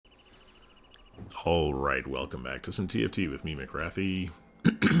Alright, welcome back to some TFT with me, Mcwrathy.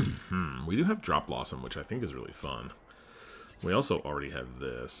 We do have Drop Blossom, which I think is really fun. We also already have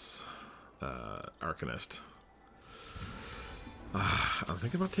this Arcanist. I'm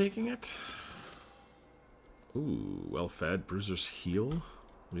thinking about taking it. Ooh, well-fed. Bruisers heal.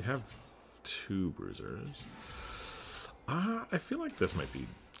 We have 2 bruisers. I feel like this might be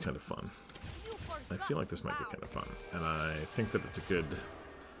kind of fun. And I think that it's a good...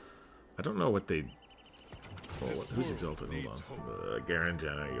 I don't know what they... Oh, who's exalted? Hold on. Garen,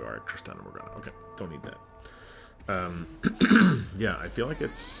 Janna, you are Tristan and Morgana. Okay, don't need that. Yeah, I feel like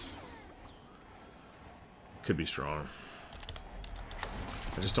it's... could be strong.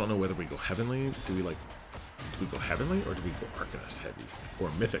 I just don't know whether we go Heavenly. Do we go Heavenly, or do we go Arcanist heavy?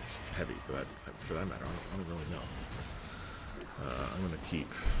 Or Mythic heavy, for that matter. I don't really know. I'm going to keep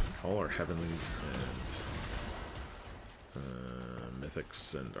all our Heavenlies and...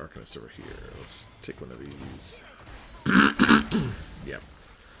 Mythics and Arcanists over here. Let's take one of these. Yeah.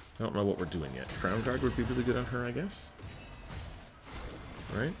 I don't know what we're doing yet. Crown Guard would be really good on her, I guess.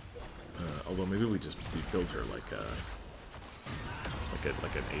 Right? Although maybe we build her like an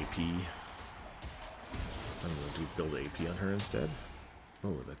AP. I don't know, do we build AP on her instead?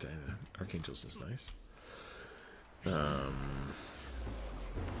 Oh, that Archangels is nice.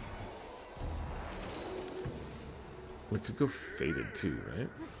 We could go Faded too, right?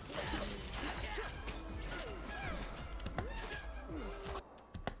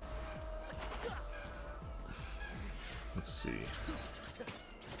 Let's see.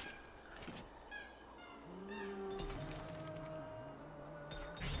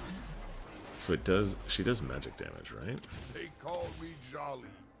 So it does, she does magic damage, right? They call me Jolly.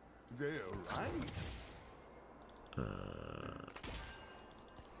 They're right.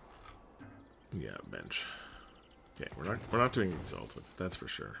 Yeah, bench. Okay, we're not doing Exalted, that's for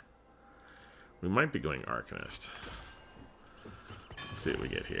sure. We might be going Arcanist. Let's see what we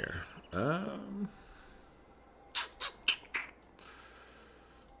get here. I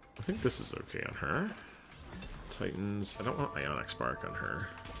think this is okay on her. Titans. I don't want Ionic Spark on her.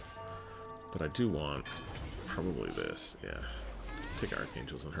 But I do want probably this. Yeah. Take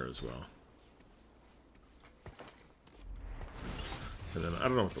Archangels on her as well. And then I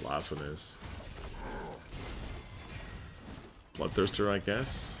don't know what the last one is. Bloodthirster, I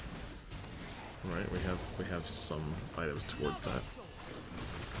guess. Right, we have some items towards that.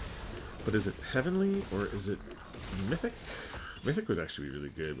 But is it Heavenly or is it Mythic? Mythic would actually be really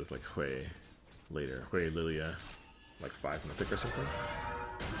good with like Hui later. Hui, Lilia, like 5 Mythic or something.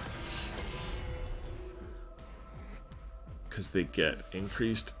 Because they get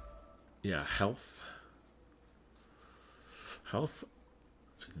increased, yeah, health. Health,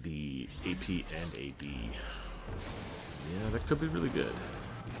 the AP and AD. Yeah, that could be really good.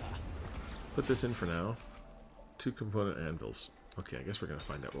 Put this in for now. 2 component anvils. Okay, I guess we're going to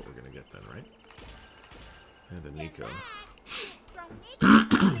find out what we're going to get then, right? And a NEEKO.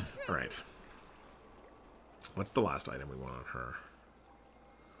 Alright. What's the last item we want on her?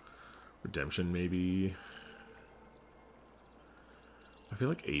 Redemption, maybe? I feel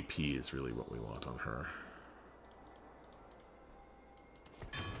like AP is really what we want on her.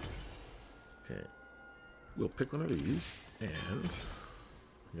 Okay. We'll pick one of these, and I'm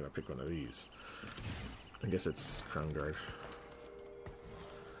gonna pick one of these. I guess it's Crown Guard.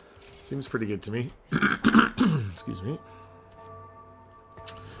 Seems pretty good to me. Excuse me.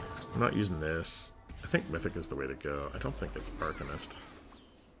 I'm not using this. I think Mythic is the way to go. I don't think it's Arcanist.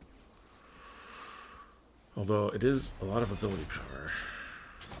 Although it is a lot of ability power.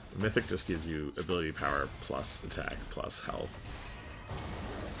 Mythic just gives you ability power plus attack plus health.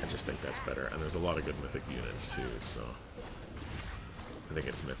 I just think that's better, and there's a lot of good Mythic units too, so I think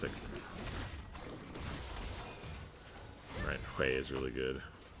it's Mythic. Alright, Hui is really good.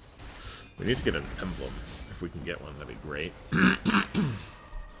 We need to get an emblem. If we can get one, that'd be great. We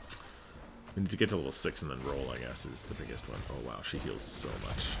need to get to level 6 and then roll, I guess, is the biggest one. Oh wow, she heals so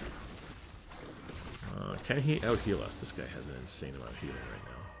much. Can he out-heal us? This guy has an insane amount of healing right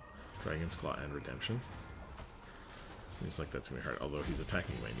now. Dragon's Claw and Redemption. Seems like that's going to be hard, although he's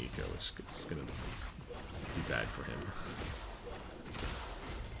attacking my NEEKO, which is going to be bad for him.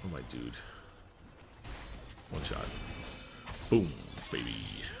 Oh my dude. One shot. Boom,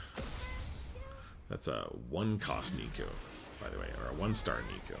 baby. That's a 1-cost NEEKO, by the way, or a 1-star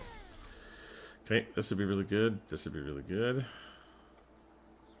NEEKO. Okay, this would be really good. This would be really good.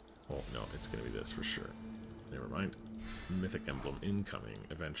 Oh, no, it's going to be this for sure. Never mind. Mythic Emblem incoming,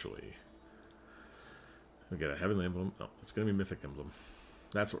 eventually. We get a Heavenly Emblem. No, it's going to be Mythic Emblem.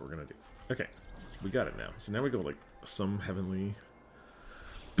 That's what we're going to do. Okay, we got it now. So now we go like some Heavenly.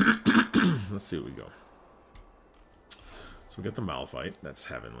 let's see what we go. So we got the Malphite, that's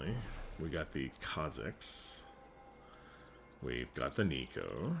heavenly. We got the Kha'Zix. We've got the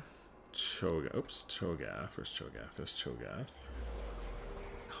Neeko. Cho'Gath. Where's Cho'Gath? There's Cho'Gath.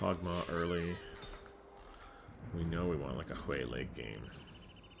 Kog'Maw early. We know we want like a Hui late game.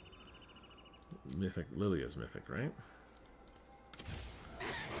 Mythic. Lilia's mythic, right?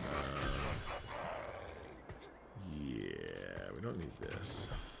 Yeah, we don't need this.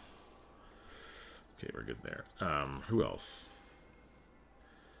 Okay, we're good there. Who else?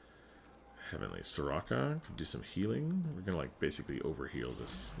 Heavenly. Soraka could do some healing. We're gonna like basically overheal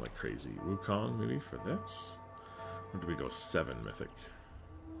this like crazy. Wukong maybe for this. Or do we go 7 mythic?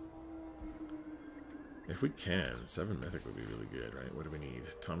 If we can, 7 mythic would be really good, right? What do we need?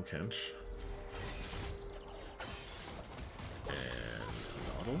 Tom Kench. And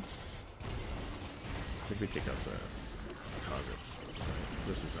Nautilus. I think we take out the Kha'Zix. Right?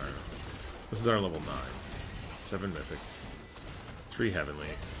 This is our level 9. 7 mythic. 3 heavenly.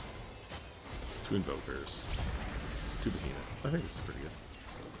 2 invokers. 2 behemoth. I think this is pretty good.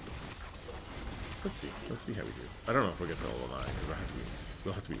 Let's see. Let's see how we do. I don't know if we'll get to level 9 because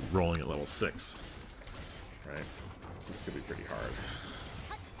we'll have to be rolling at level 6. Right? It could be pretty hard.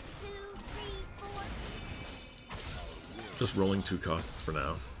 Just rolling 2 costs for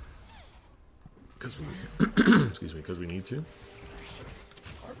now. Because we excuse me, because we need to.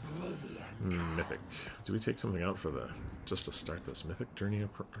 Mythic. Do we take something out for the just to start this mythic journey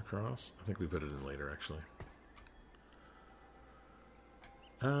across? I think we put it in later actually.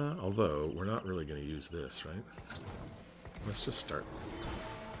 Although we're not really going to use this, right? Let's just start.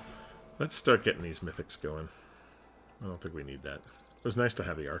 Let's start getting these mythics going. I don't think we need that. It was nice to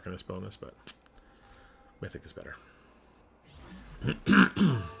have the Arcanist bonus, but mythic is better.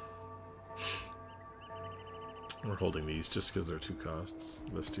 We're holding these just because they're 2 costs.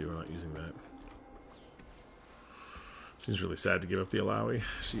 This 2, we're not using that. Seems really sad to give up the Alawi.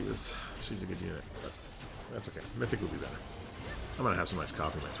 She's a good unit, but that's okay. Mythic will be better. I'm gonna have some nice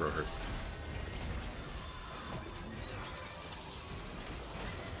coffee. My throat hurts.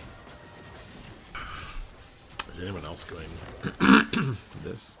 Is anyone else going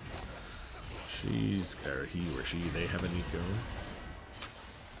this? She's, or he or she, they have a Neeko.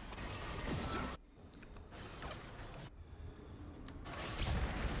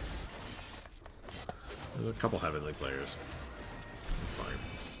 There's a couple heavenly players. That's fine.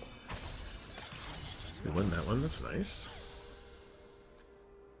 We won that one, that's nice.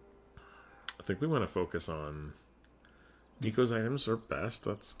 I think we want to focus on Neeko's items are best.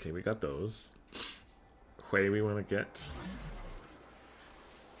 That's okay, we got those. Hui we want to get.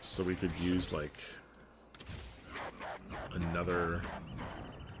 So we could use like another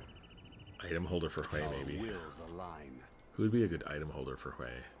item holder for Hui maybe. Who would be a good item holder for Hui?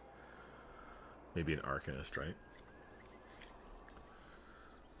 Maybe an Arcanist, right?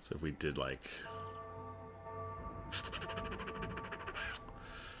 So if we did like...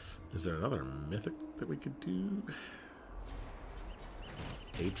 Is there another mythic that we could do?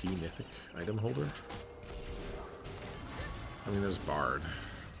 AP mythic item holder? I mean, there's Bard.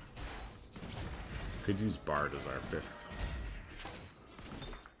 Could use Bard as our 5th.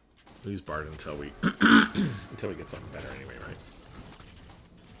 We'll use Bard until we until we get something better anyway, right?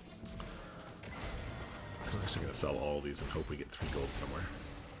 I'm actually gonna sell all these and hope we get 3 gold somewhere.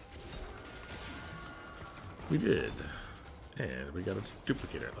 We did. And we got a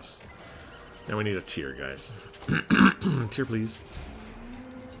duplicator. Now we need a tier, guys. Tier, please.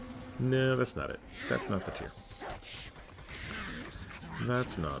 No, that's not it. That's not the tier.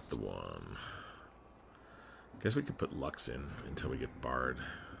 That's not the one. Guess we could put Lux in until we get Bard.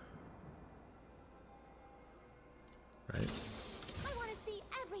 Right? I want to see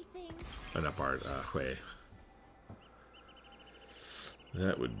everything. Oh, not Bard, Hui.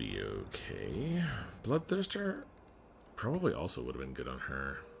 That would be okay. Bloodthirster probably also would have been good on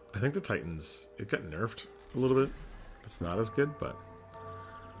her. I think the Titans, it got nerfed a little bit. It's not as good, but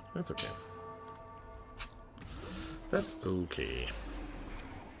that's okay. That's okay.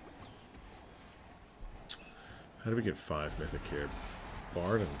 How do we get 5 mythic here?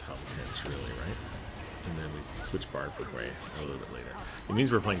 Bard and Tom Kench, really, right? And then we switch Bard for Hui a little bit later. It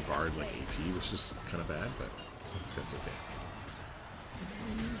means we're playing Bard like AP, which is kind of bad, but that's okay.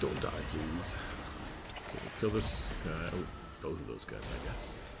 Don't die, please. Okay, kill this guy. Oh, both of those guys, I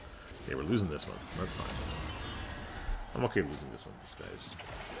guess. Okay, we're losing this one. That's fine. I'm okay losing this one. This guy's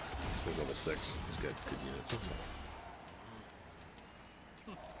level 6. He's got good units. That's fine.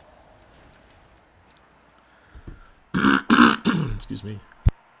 Excuse me.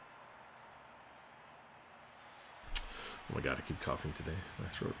 Oh I gotta keep coughing today. My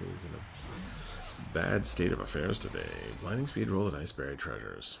throat really is in a bad state of affairs today. Blinding speed roll the dice, buried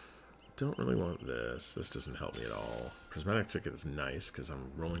treasures. Don't really want this. This doesn't help me at all. Prismatic ticket is nice because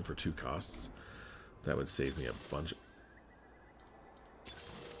I'm rolling for 2 costs. That would save me a bunch.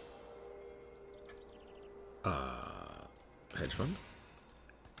 Hedge fund?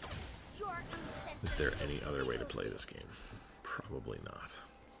 Is there any other way to play this game? Probably not.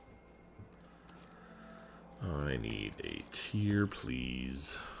 I need a tier,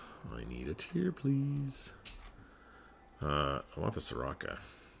 please. I need a tier, please. I want the Soraka,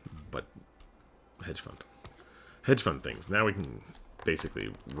 but hedge fund. Hedge fund things. Now we can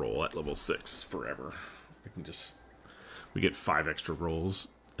basically roll at level 6 forever. We can just... We get 5 extra rolls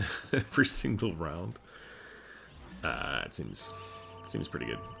every single round. It seems pretty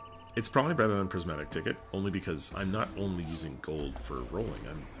good. It's probably better than Prismatic Ticket, only because I'm not only using gold for rolling,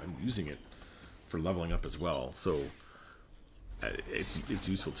 I'm using it for leveling up as well. So it's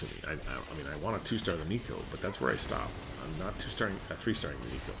useful to me. I mean, I want to 2-star the NEEKO, but that's where I stop. I'm not 3-starring the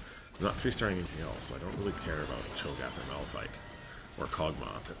NEEKO. I'm not 3-starring anything else, so I don't really care about Cho'Gath or Malphite or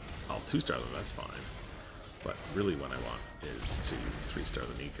Kog'Maw. I'll 2-star them, that's fine. But really what I want is to 3-star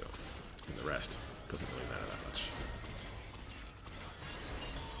the NEEKO, and the rest doesn't really matter that much.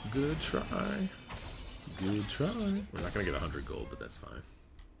 Good try. Good try. We're not going to get 100 gold, but that's fine.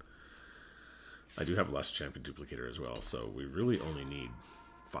 I do have less champion duplicator as well, so we really only need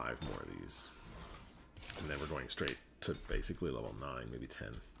 5 more of these. And then we're going straight to basically level 9, maybe 10.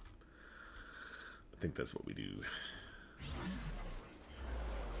 I think that's what we do.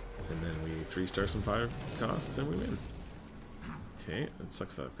 And then we 3-star some 5 costs and we win. Okay, it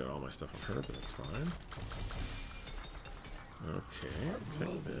sucks that I've got all my stuff on her, but that's fine. Okay, I'll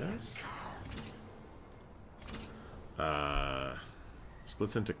take this.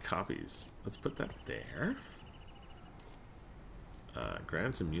 Splits into copies. Let's put that there.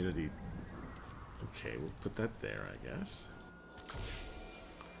 Grants immunity. Okay, we'll put that there, I guess.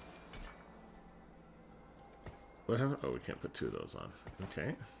 What have? Oh, we can't put 2 of those on.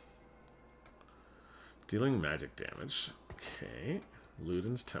 Okay. Dealing magic damage. Okay.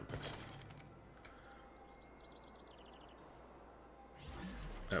 Luden's Tempest.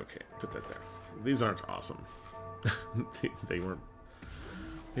 Okay, put that there. These aren't awesome. they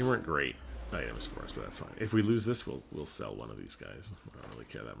weren't great items for us, but that's fine. If we lose this, we'll sell one of these guys. I don't really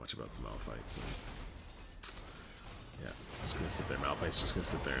care that much about the Malphites. And yeah, just gonna sit there. Malphite's just gonna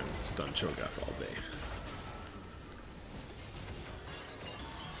sit there and stun Cho'Gath all day.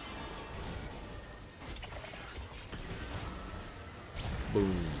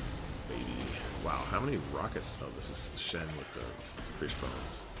 Boom, baby. Wow, how many rockets? Oh, this is Shen with the fish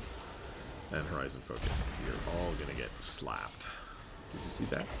bones and Horizon Focus. You're all gonna get slapped. Did you see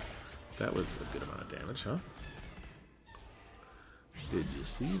that? That was a good amount of damage, huh? Did you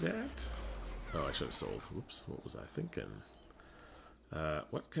see that? Oh, I should have sold. Whoops, what was I thinking?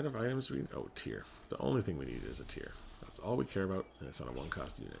 What kind of items do we need? Oh, tier. The only thing we need is a tier. That's all we care about, and it's on a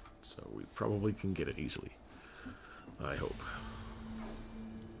 1-cost unit. So we probably can get it easily. I hope.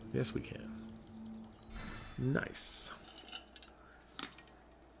 Yes, we can. Nice.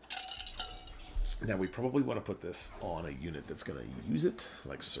 Now, we probably want to put this on a unit that's going to use it,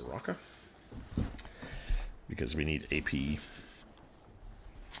 like Soraka. Because we need AP.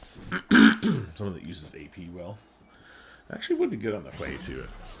 Someone that uses AP well. Actually would be good on the way, too,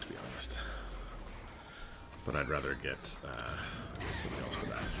 to be honest. But I'd rather get something else for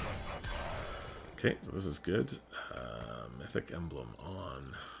that. Okay, so this is good. Mythic Emblem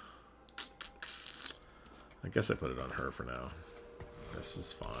on. I guess I put it on her for now. This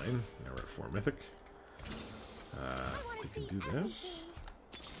is fine. Now we're at 4 Mythic. We can do this.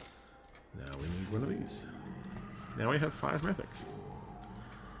 Now we need one of these. Now we have 5 Mythic.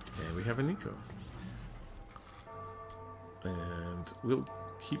 And we have a NEEKO. And we'll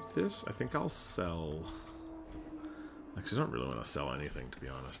keep this. I think I'll sell... Actually, I don't really want to sell anything, to be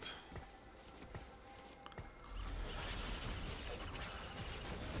honest.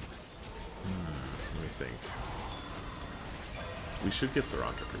 Let me think. We should get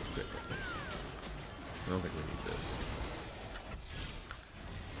Soraka pretty quick, I think. I don't think we need this.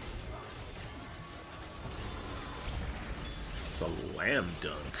 Slam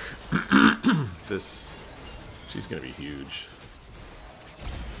dunk. This... She's gonna be huge.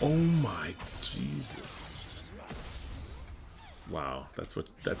 Oh my Jesus. Wow, that's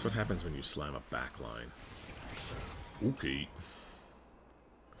what happens when you slam a backline. Okay.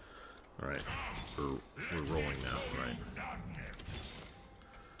 Alright. We're rolling now, right?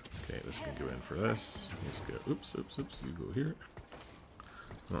 Okay, this can go in for this. Let's go. Oops, oops, oops. You go here.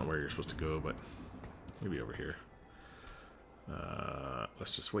 I don't know where you're supposed to go, but maybe over here.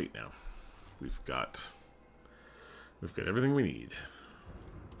 Let's just wait now. We've got everything we need.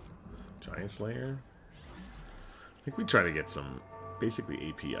 Giant Slayer. I think we try to get some basically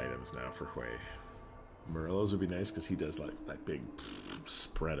AP items now for Hui. Morello's would be nice because he does like that big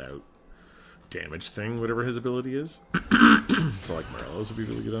spread out damage thing, whatever his ability is. So like Morello's would be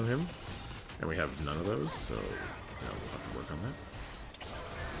really good on him. And we have none of those, so we'll have to work on that.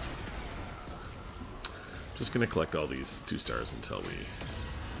 Just gonna collect all these 2 stars until we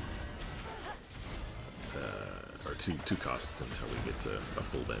or two costs until we get to a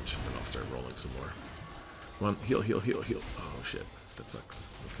full bench, and then I'll start rolling some more. Come on, heal, heal, heal, heal. Oh shit, that sucks.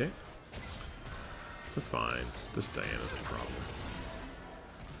 Okay. That's fine. This Diana's a problem.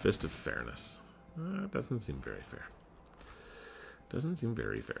 Fist of Fairness. Doesn't seem very fair. Doesn't seem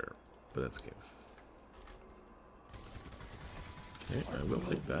very fair, but that's okay. Okay, I will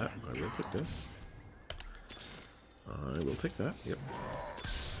take that. I will take this. I will take that. Yep.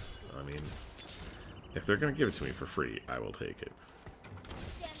 I mean, if they're gonna give it to me for free, I will take it.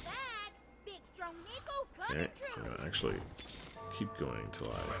 Okay, I'm gonna actually keep going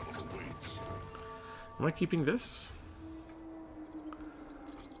till I... Am I keeping this?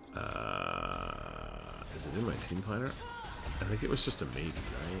 Is it in my team planner? I think it was just a maybe,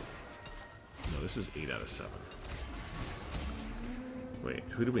 right? No, this is 8 out of 7. Wait,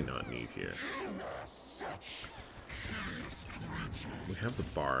 who do we not need here? We have the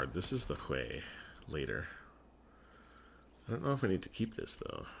Bard. This is the Hui later. I don't know if I need to keep this,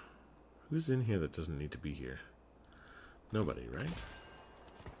 though. Who's in here that doesn't need to be here? Nobody, right?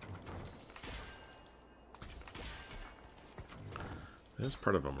 There's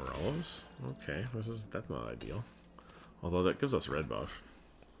part of a Morello's. Okay, that's not ideal. Although that gives us red buff.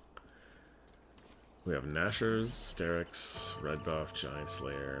 We have Nashers, Sterix, red buff, Giant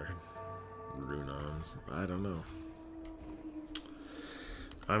Slayer, Runons. I don't know.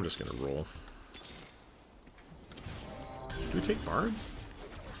 I'm just gonna roll. Do we take bards?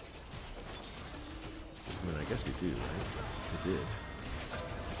 I mean, I guess we do, right? We did.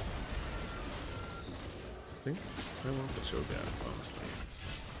 I think I want the Cho'Gath, honestly.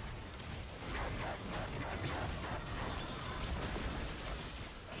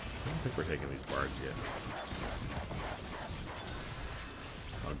 I don't think we're taking these bards yet.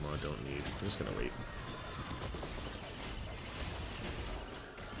 Ogma don't need. I'm just gonna wait.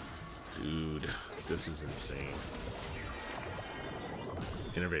 Dude, this is insane.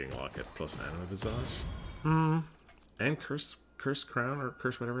 Innovating Locket plus Anima Visage. And Cursed Crown or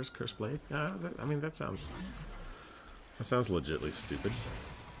Cursed whatever it is, Cursed Blade. I mean that sounds legitly stupid.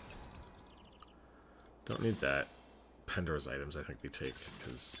 Don't need that. Pandora's items I think we take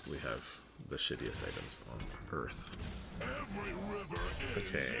because we have the shittiest items on Earth.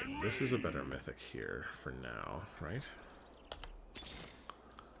 Okay, this is a better mythic here for now, right?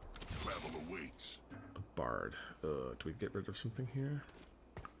 Travel awaits. A Bard. Do we get rid of something here?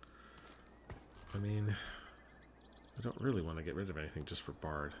 I mean, I don't really want to get rid of anything just for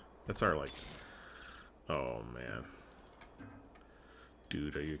Bard. That's our, like... Oh, man.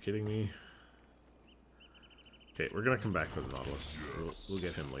 Dude, are you kidding me? Okay, we're gonna come back for the Nautilus. We'll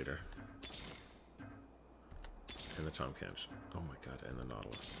get him later. And the Tom Kench. Oh my god, and the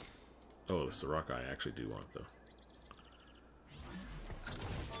Nautilus. Oh, the Soraka I actually do want, though.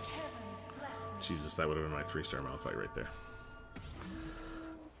 Jesus, that would have been my 3-star Malphite right there.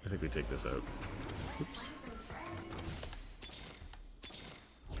 I think we take this out. Oops.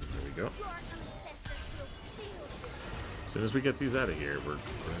 There we go. As soon as we get these out of here, we're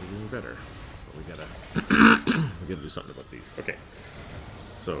gonna do better. But we gotta do something about these. Okay.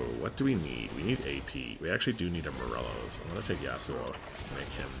 So what do we need? We need AP. We actually do need a Morello's. I'm gonna take Yasuo and make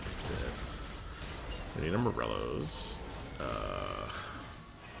him this. We need a Morello's.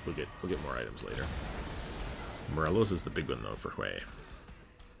 We'll get more items later. Morello's is the big one though for Hui.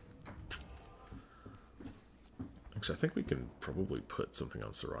 Actually, I think we can probably put something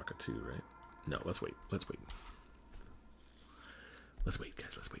on Soraka too, right? No, let's wait. Let's wait. Let's wait,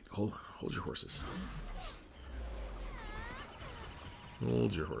 guys. Let's wait. Hold on. Hold your horses.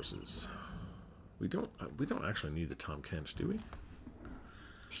 Hold your horses. We don't actually need the Tom Kench, do we?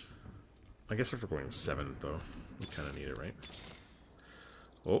 I guess if we're going 7th, though, we kind of need it, right?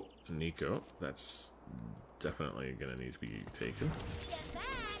 Oh, Nico. That's definitely going to need to be taken.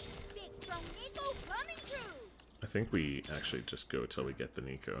 I think we actually just go till we get the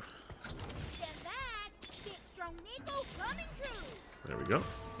Nico. There we go.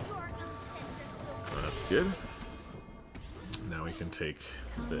 That's good. Now we can take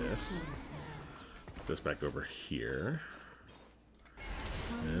this. Put this back over here.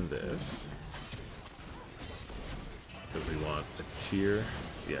 And this. Because we want a tier.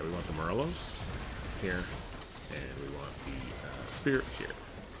 Yeah, we want the Morelos here. And we want the Spirit here.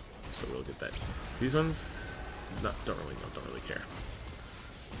 So we'll get that. These ones, don't really care.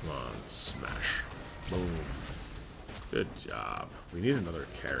 Come on, smash. Boom. Good job. We need another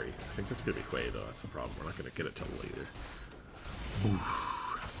carry. I think that's going to be Hui, though. That's the problem. We're not going to get it till later.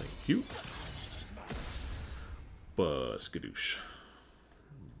 Oof. Thank you. Skadoosh.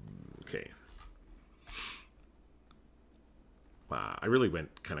 Okay. Wow, I really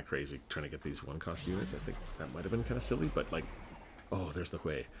went kind of crazy trying to get these one-cost units. I think that might have been kind of silly, but like, oh, there's the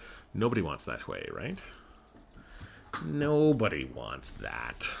Hui. Nobody wants that Hui, right? Nobody wants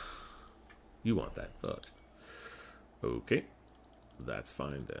that. You want that book. Okay. That's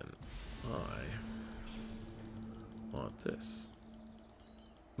fine then. I want this.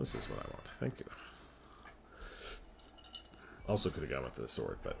 This is what I want. Thank you. Also could have gone with the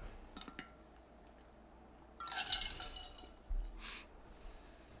sword, but...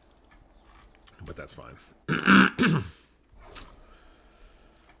 But that's fine.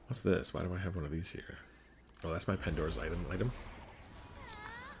 What's this? Why do I have one of these here? Oh, that's my Pandora's item. That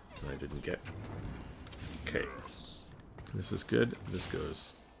I didn't get. Okay. This is good. This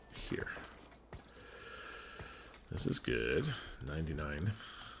goes here. This is good. 99.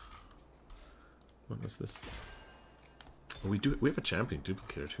 What was this? We have a champion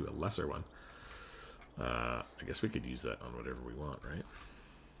duplicator too, a lesser one. I guess we could use that on whatever we want, right?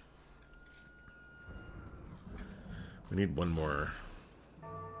 We need one more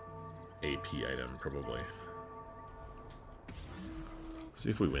AP item, probably. See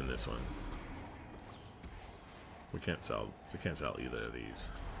if we win this one. We can't sell either of these.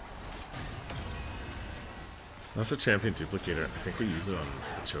 That's a champion duplicator. I think we use it on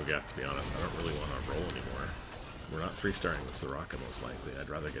the Cho'Gath, to be honest. I don't really want to roll anymore. We're not 3-starring with Soraka, most likely. I'd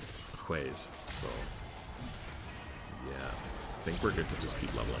rather get Hui's, so... Yeah, I think we're good to just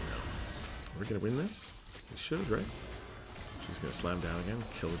keep leveling now. Are we going to win this? We should, right? She's going to slam down again,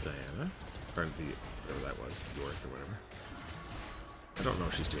 kill Diana. Or whatever that was, York or whatever. I don't know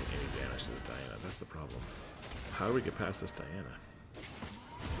if she's doing any damage to the Diana. That's the problem. How do we get past this Diana?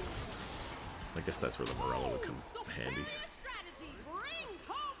 I guess that's where the Morello would come handy.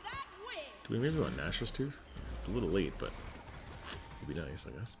 Do we maybe want Nash's Tooth? It's a little late, but it'd be nice,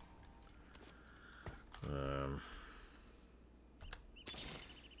 I guess.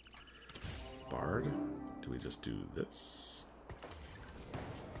 Bard? Do we just do this?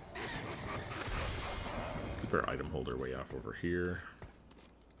 Keep our item holder way off over here.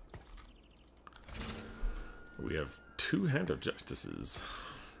 We have 2 Hand of Justices.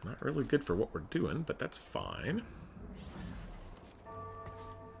 Not really good for what we're doing, but that's fine.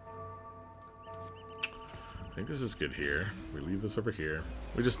 I think this is good here. We leave this over here.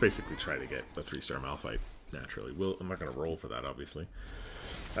 We just basically try to get the 3-star Malphite naturally. I'm not going to roll for that, obviously.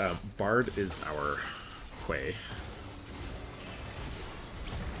 Bard is our Hui.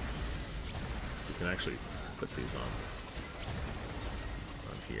 So we can actually put these on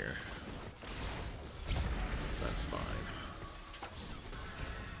here. That's fine.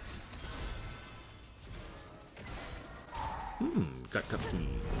 Got cutscene.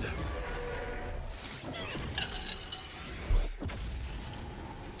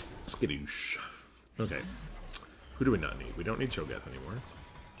 Skadoosh. Okay. Who do we not need? We don't need Cho'Gath anymore.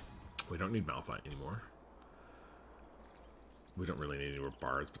 We don't need Malphite anymore. We don't really need any more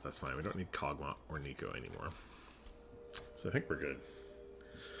Bards, but that's fine. We don't need Kog'Maw or Neeko anymore. So I think we're good.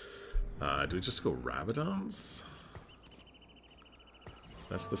 Do we just go Rabadons?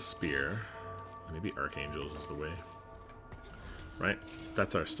 That's the spear. Maybe Archangels is the way. Right?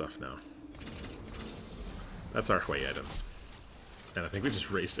 That's our stuff now. That's our Hui items. And I think we just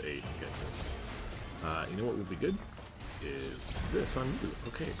race to 8 and get this. You know what would be good? Is this on you.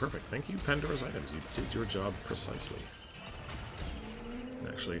 Okay, perfect. Thank you, Pandora's items. You did your job precisely.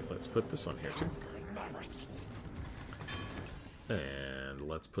 Actually, let's put this on here too. And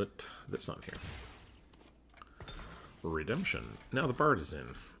let's put this on here. Redemption. Now the Bard is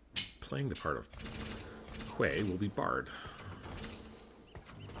in. Playing the part of Hui will be Bard.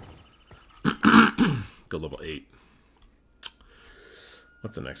 Go level 8.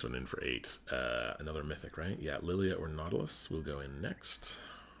 What's the next one in for 8? Another Mythic, right? Yeah, Lilia or Nautilus will go in next.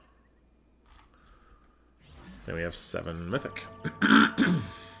 Then we have 7 Mythic.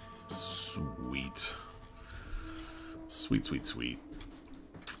 Sweet. Sweet, sweet, sweet.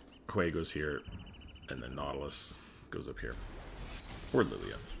 Hui goes here, and then Nautilus goes up here. Or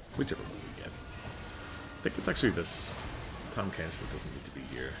Lilia, whichever one we get. I think it's actually this Tom Cannis that doesn't need to be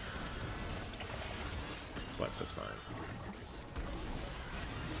here. But that's fine.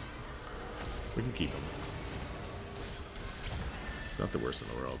 We can keep him. It's not the worst in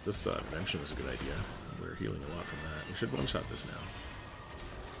the world. This redemption is a good idea. We're healing a lot from that. We should one-shot this now.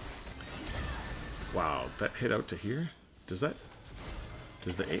 Wow, that hit out to here? Does the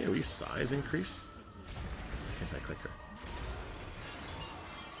AoE size increase? Anti-clicker.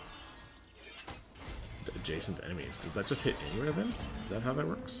 Adjacent to enemies. Does that just hit anywhere then? Is that how that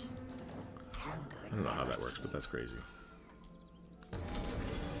works? I don't know how that works, but that's crazy.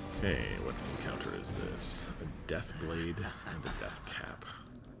 Okay, what encounter is this? A death blade and a death cap.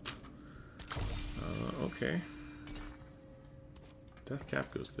 Okay. Death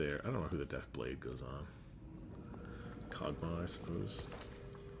cap goes there. I don't know who the death blade goes on. Kog'Maw, I suppose.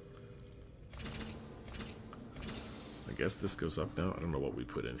 I guess this goes up now. I don't know what we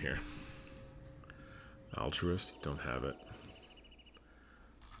put in here. Altruist, don't have it.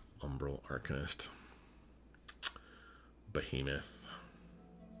 Umbral Arcanist. Behemoth.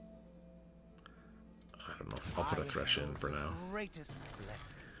 I don't know. I'll put a Thresh in for now.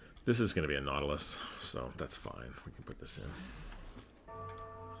 This is going to be a Nautilus, so that's fine. We can put this in.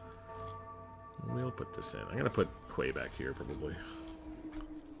 We'll put this in. I'm going to put Quay back here, probably.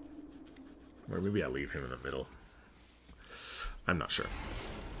 Or maybe I'll leave him in the middle. I'm not sure.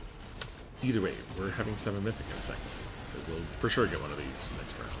 Either way, we're having 7 Mythic in a second. We'll for sure get one of these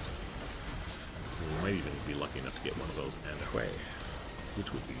next round. We might even be lucky enough to get one of those and a Hui,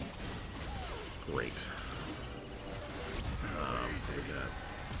 which would be great.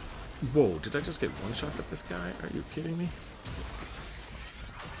 Whoa, did I just get one shot at this guy? Are you kidding me?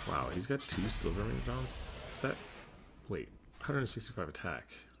 Wow, he's got 2 silver medallions. Is that... Wait, 165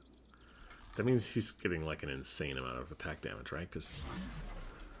 attack. That means he's getting like an insane amount of attack damage, right? Because...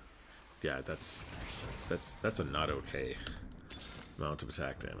 yeah, that's a not okay amount of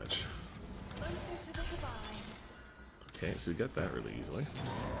attack damage. Okay, so we got that really easily.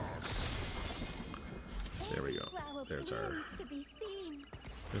 There we go. There's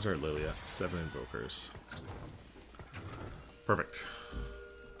our Lilia. 7 invokers. Perfect.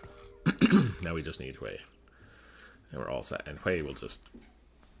 Now we just need Hui. And we're all set. And Hui will just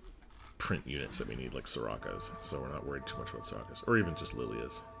print units that we need, like Soraka's. So we're not worried too much about Soraka's. Or even just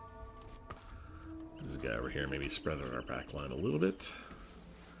Lilia's. This guy over here maybe spread out our back line a little bit.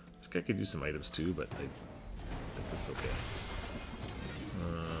 This guy could use some items too, but I think this is okay.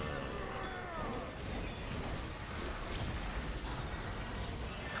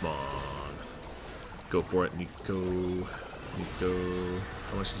 Come on. Go for it, Nico. Nico.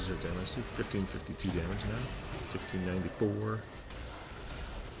 How much does your damage do? 1552 damage now. 1694.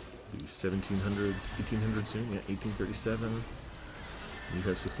 Maybe 1700, 1800 soon. Yeah, 1837. You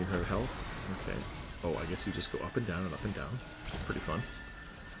have 1600 health. Okay. Oh, I guess you just go up and down and up and down. That's pretty fun.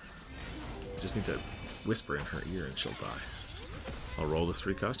 Just need to whisper in her ear and she'll die. I'll roll this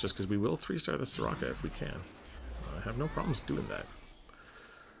 3 cost just because we will 3-star the Soraka if we can. I have no problems doing that.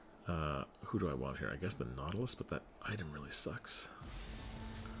 Who do I want here? I guess the Nautilus, but that item really sucks.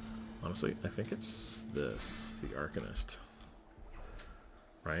 Honestly, I think it's this, the Arcanist.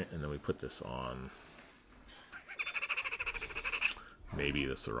 Right? And then we put this on maybe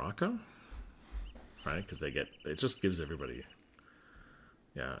the Soraka? Right? Because it just gives everybody...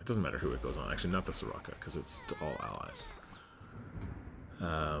 yeah, it doesn't matter who it goes on. Actually, not the Soraka, because it's to all allies.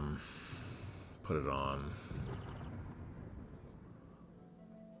 Put it on...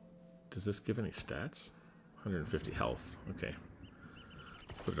 does this give any stats? 150 health. Okay.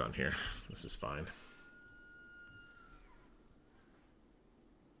 Put it on here. This is fine.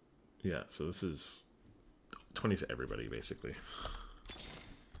 Yeah, so this is 20 to everybody, basically.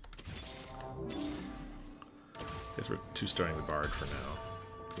 Guess we're 2-starring the Bard for now.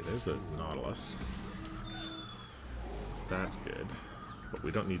 Okay, there's the Nautilus. That's good. But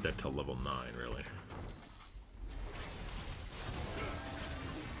we don't need that till level 9, really.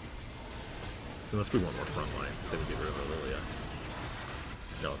 Unless we want more frontline, then we get rid of Lilia.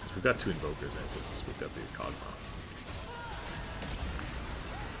 No, because we've got 2 invokers and because we've got the Kog'Maw.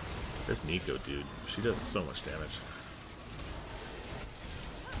 This Nico, dude, she does so much damage.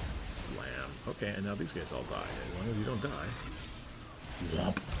 Slam. Okay, and now these guys all die. As long as you don't die.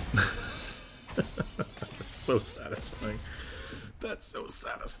 Womp. That's so satisfying. That's so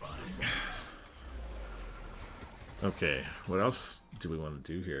satisfying. Okay, what else do we want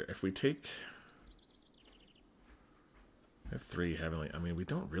to do here? If we take... I have 3 heavenly... I mean, we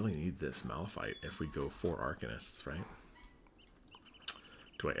don't really need this Malphite if we go 4 Arcanists, right?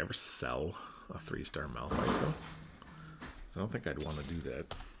 Do I ever sell a 3-star Malphite, though? I don't think I'd want to do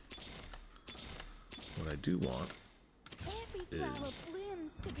that. What I do want is...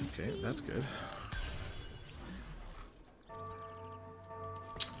 okay, that's good.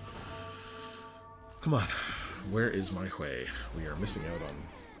 Come on. Where is my Hui? We are missing out on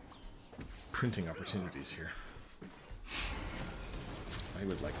printing opportunities here. I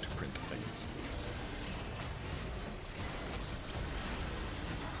would like to print things, please.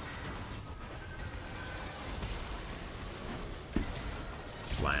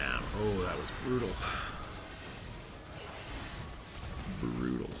 Slam. Oh, that was brutal.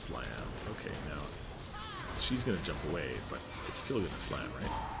 Brutal slam. Okay, now she's gonna jump away, but it's still gonna slam,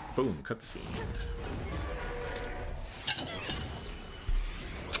 right? Boom, cutscene.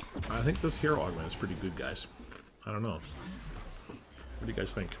 I think this hero augment is pretty good, guys. I don't know. What do you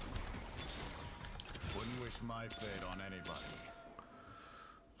guys think? Wouldn't wish my fate on anybody.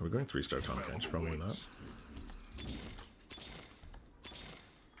 Are we going 3-star Tom Kench? Probably not.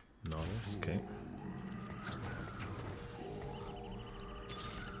 Novice, okay.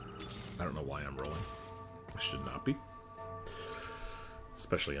 I don't know why I'm rolling. I should not be.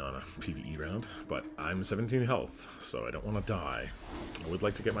 Especially on a PvE round. But I'm 17 health, so I don't want to die. I would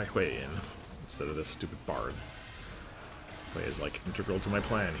like to get my Hui in instead of this stupid bard. Hui is like integral to my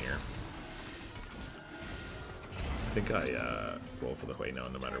plan here. I think I roll for the Hui now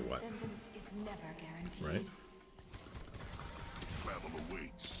no matter what. Right? Travel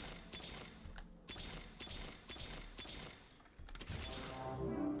awaits.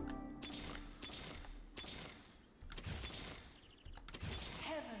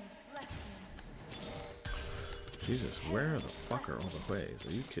 Jesus, where the fuck are all the Huis?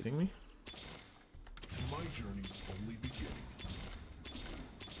 Are you kidding me? My journey's only beginning.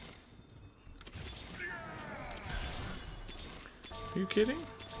 Are you kidding?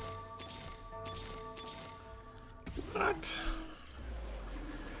 What?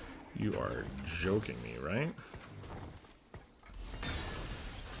 You are joking me, right?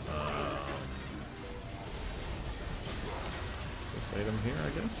 This item here,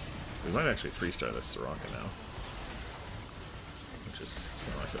 I guess? We might actually 3-star this Soraka now. Which is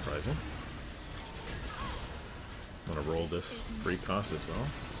semi-surprising. I'm gonna roll this free cost as well.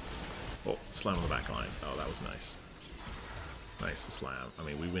 Oh, slam on the back line. Oh, that was nice. Nice slam. I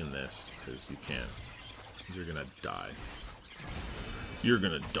mean, we win this because you can't. You're gonna die. You're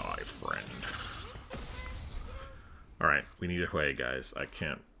gonna die, friend. All right, we need a Hui, guys. I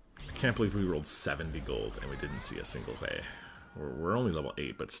can't believe we rolled 70 gold and we didn't see a single Hui. We're only level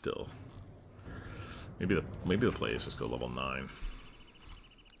 8, but still. Maybe the plays just go level 9.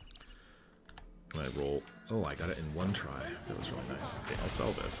 Can I roll? Oh, I got it in one try. That was really nice. Okay, I'll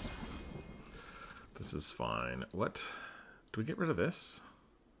sell this. This is fine. What? Do we get rid of this?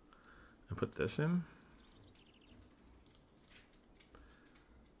 And put this in?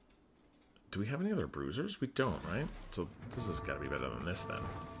 Do we have any other bruisers? We don't, right? So this has got to be better than this then.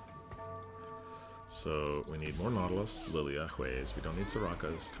 So we need more Nautilus, Lilia, Huis. We don't need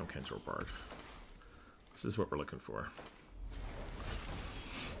Soraka's, Tom Kench, or Bard. This is what we're looking for.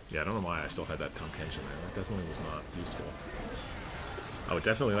 Yeah, I don't know why I still had that Tom Kench in there. That definitely was not useful. I would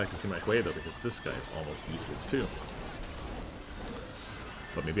definitely like to see my Hui though, because this guy is almost useless too.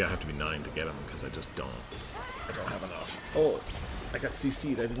 But maybe I have to be 9 to get him, because I just don't. I don't have enough. Oh, I got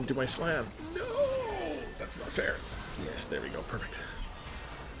CC'd. I didn't do my slam. No! That's not fair. Yes, there we go. Perfect.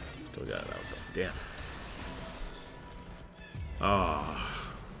 Still got it out though. Damn.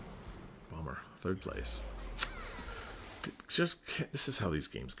 Ah. Bummer. 3rd place. Just can't, this is how these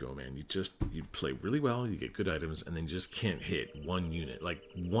games go, man. You play really well, you get good items, and then you just can't hit one unit. Like,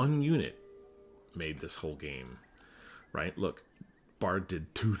 one unit made this whole game, right? Look, Bard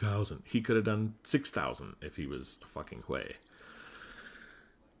did 2,000. He could have done 6,000 if he was a fucking Hui.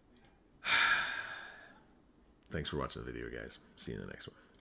 Thanks for watching the video, guys. See you in the next one.